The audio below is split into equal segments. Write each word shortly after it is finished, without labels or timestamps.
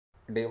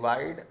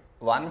divide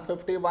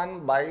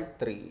 151 by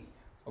 3.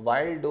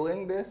 While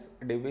doing this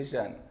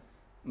division,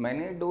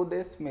 many do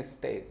this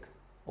mistake.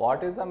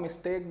 What is the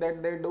mistake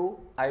that they do?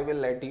 I will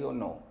let you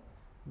know.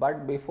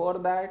 But before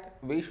that,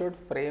 we should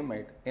frame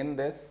it in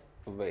this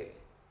way.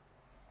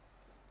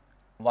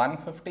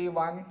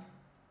 151,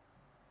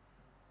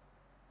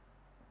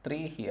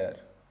 3 here.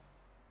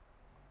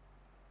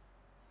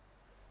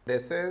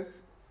 This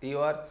is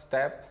your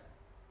step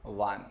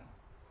 1.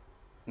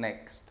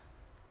 Next,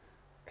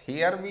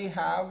 here we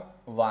have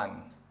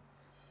 1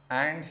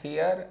 and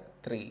here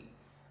 3.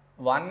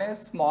 1 is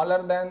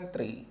smaller than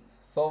 3.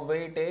 So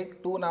we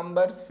take two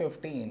numbers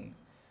 15.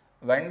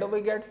 When do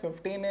we get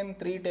 15 in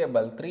 3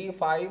 table? 3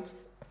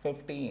 5s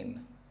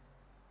 15.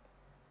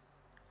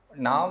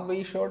 Now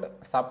we should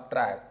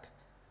subtract.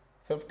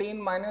 15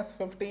 minus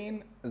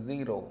 15,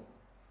 0.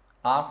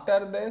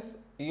 After this,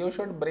 you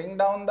should bring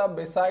down the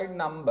beside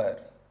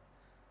number.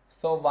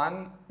 So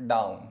 1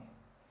 down.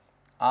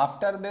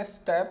 After this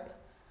step,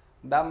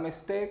 the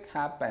mistake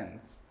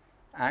happens,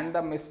 and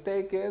the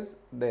mistake is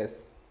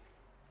this.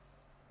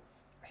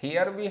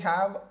 Here we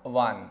have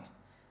 1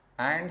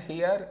 and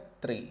here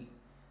 3.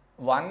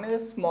 1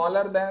 is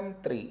smaller than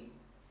 3.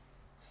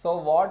 So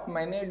what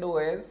many do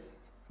is,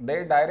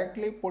 they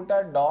directly put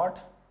a dot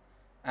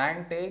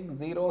and take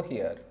 0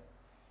 here,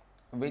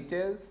 which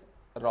is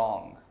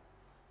wrong.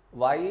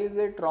 Why is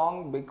it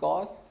wrong?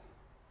 Because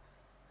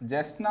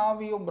just now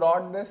you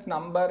brought this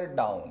number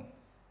down,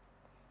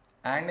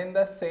 and in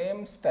the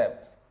same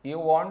step you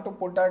want to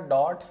put a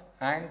dot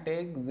and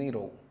take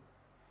 0,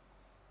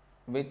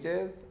 which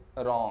is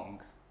wrong.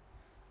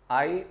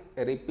 I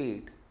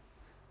repeat,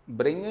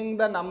 bringing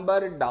the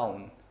number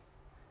down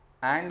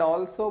and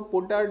also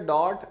put a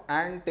dot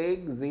and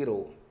take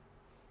 0.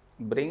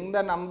 Bring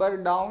the number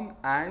down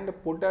and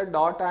put a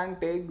dot and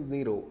take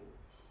 0.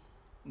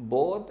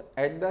 Both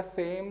at the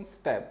same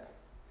step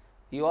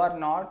you are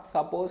not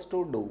supposed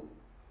to do.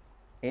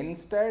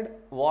 Instead,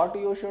 what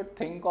you should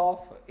think of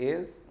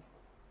is,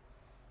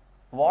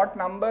 what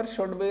number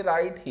should we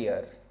write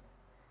here?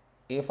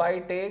 If I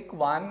take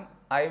 1,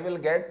 I will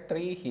get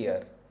 3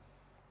 here.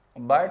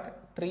 But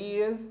 3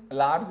 is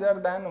larger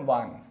than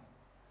 1.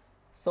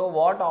 So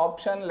what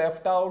option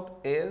left out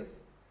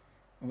is,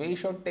 we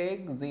should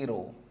take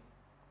 0.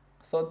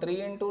 So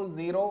 3 into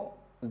 0,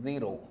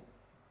 0.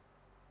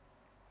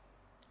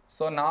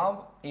 So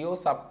now you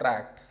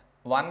subtract.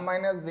 1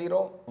 minus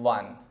 0,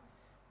 1.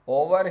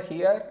 Over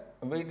here,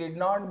 we did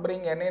not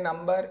bring any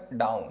number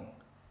down.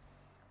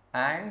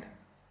 And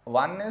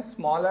 1 is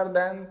smaller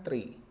than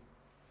 3.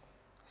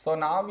 So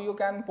now you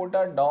can put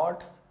a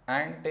dot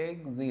and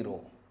take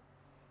 0.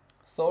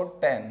 So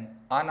 10.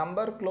 A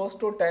number close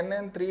to 10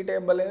 in 3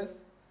 table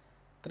is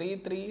 3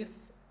 3s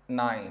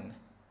 9.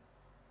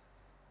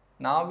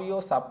 Now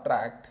you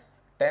subtract.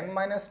 10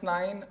 minus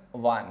 9,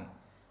 1.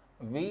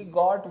 We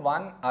got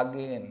 1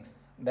 again.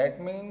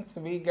 That means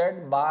we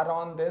get bar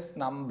on this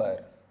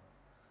number.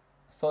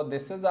 So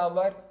this is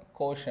our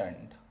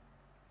quotient.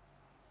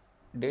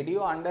 Did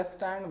you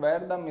understand where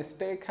the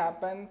mistake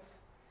happens?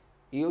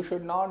 You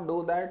should not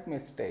do that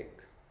mistake.